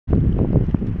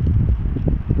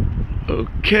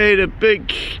Okay, the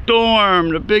big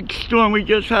storm. We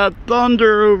just had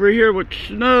thunder over here with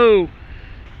snow.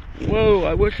 Whoa,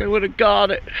 I wish I would have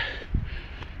got it.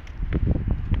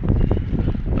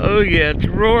 Oh yeah, it's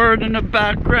roaring in the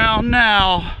background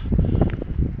now.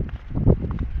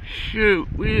 Shoot,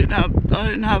 I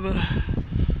didn't have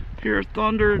hear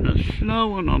thunder and the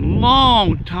snow in a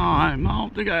long time. I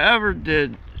don't think I ever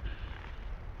did.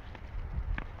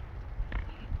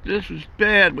 This is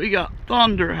bad. We got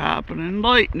thunder happening,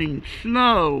 lightning,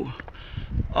 snow,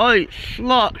 ice,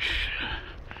 slush.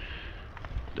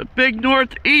 The big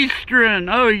Northeastern.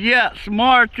 Oh yes,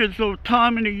 March is the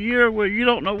time of the year where you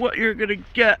don't know what you're gonna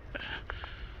get.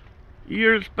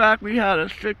 Years back we had a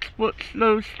 6-foot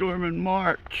snowstorm in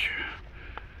March.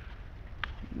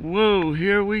 Whoa,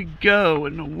 here we go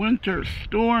in the winter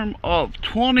storm of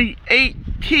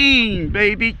 2018,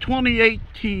 baby,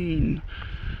 2018.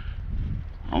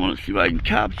 I want to see if I can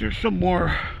capture some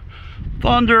more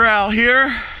thunder out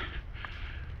here.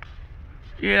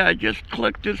 Yeah, I just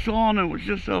clicked this on and it was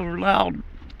just a loud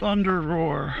thunder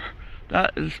roar.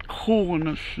 That is cool in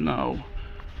the snow.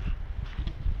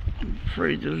 I'm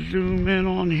afraid to zoom in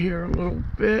on here a little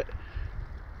bit.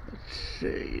 Let's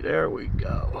see, there we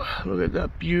go. Look at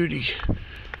that beauty.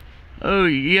 Oh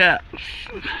yes.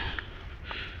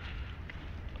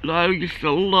 I used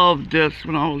to love this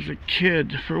when I was a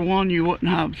kid. For one, you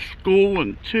wouldn't have school,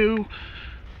 and two,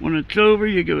 when it's over,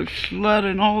 you go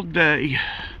sledding all day.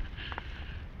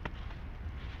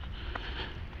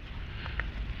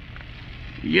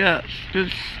 Yes,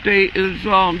 this state is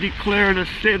declared a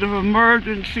state of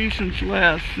emergency since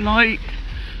last night,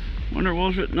 when there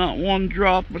wasn't not one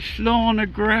drop of snow on the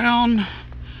ground.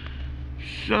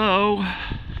 So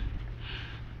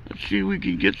let's see if we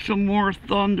can get some more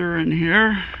thunder in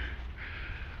here.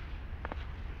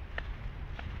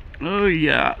 Oh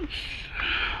yes,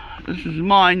 this is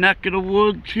my neck of the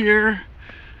woods here.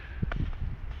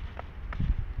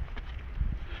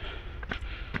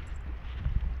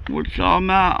 Which I'm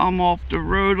at. I'm off the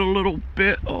road a little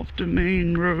bit, off the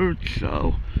main road,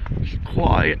 so it's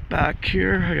quiet back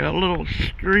here. I got a little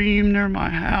stream near my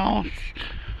house.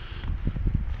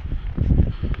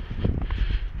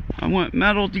 I went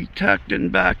metal detecting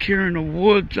back here in the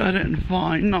woods. I didn't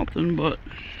find nothing but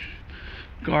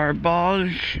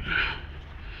garbage.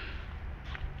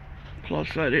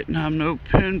 Plus I didn't have no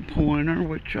pinpointer,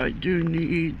 which I do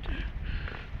need.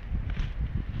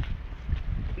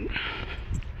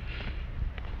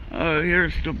 Oh,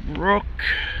 here's the brook.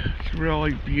 It's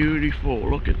really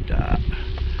beautiful. Look at that.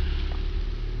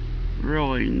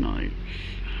 Really nice.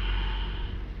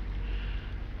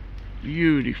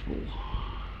 Beautiful.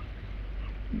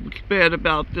 What's bad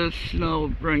about this snow,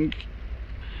 it brings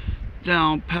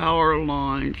down power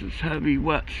lines. This heavy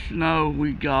wet snow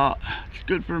we got. It's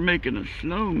good for making a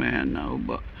snowman though,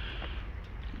 but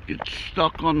it gets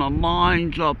stuck on the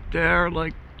lines up there.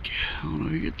 Like, I don't know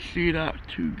if you can see that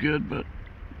too good, but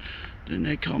then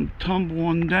they come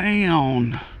tumbling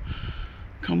down.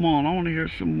 Come on, I want to hear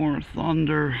some more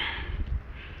thunder.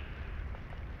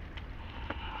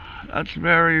 That's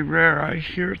very rare. I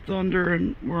hear thunder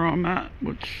and where I'm at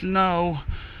with snow.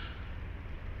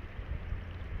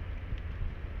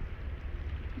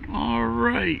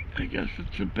 Alright, I guess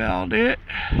that's about it.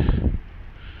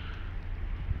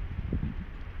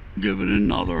 Give it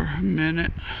another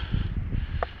minute.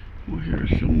 We'll hear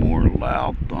some more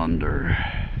loud thunder.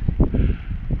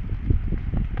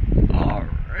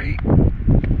 Alright.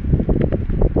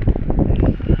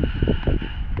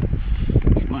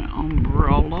 My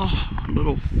umbrella,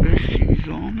 little fishies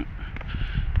on it.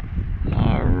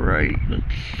 Alright,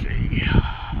 let's see.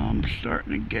 I'm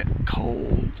starting to get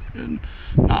cold, and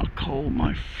not cold,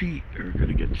 my feet are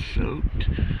gonna get soaked.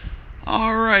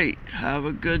 Alright, have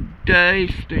a good day,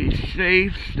 stay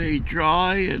safe, stay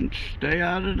dry, and stay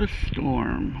out of the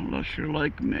storm, unless you're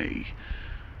like me.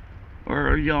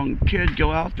 Or a young kid,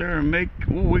 go out there and make,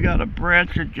 oh, we got a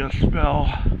branch that just fell.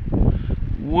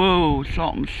 Whoa,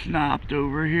 something snapped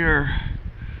over here.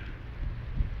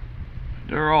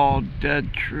 They're all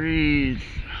dead trees.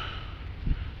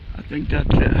 I think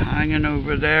that's it hanging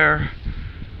over there.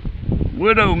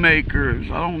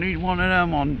 Widowmakers. I don't need one of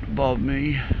them on above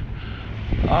me.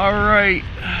 Alright.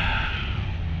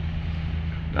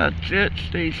 That's it.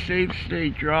 Stay safe, stay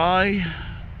dry.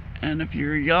 And if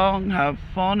you're young, have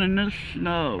fun in the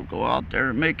snow. Go out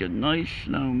there and make a nice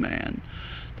snowman.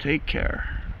 Take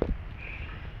care.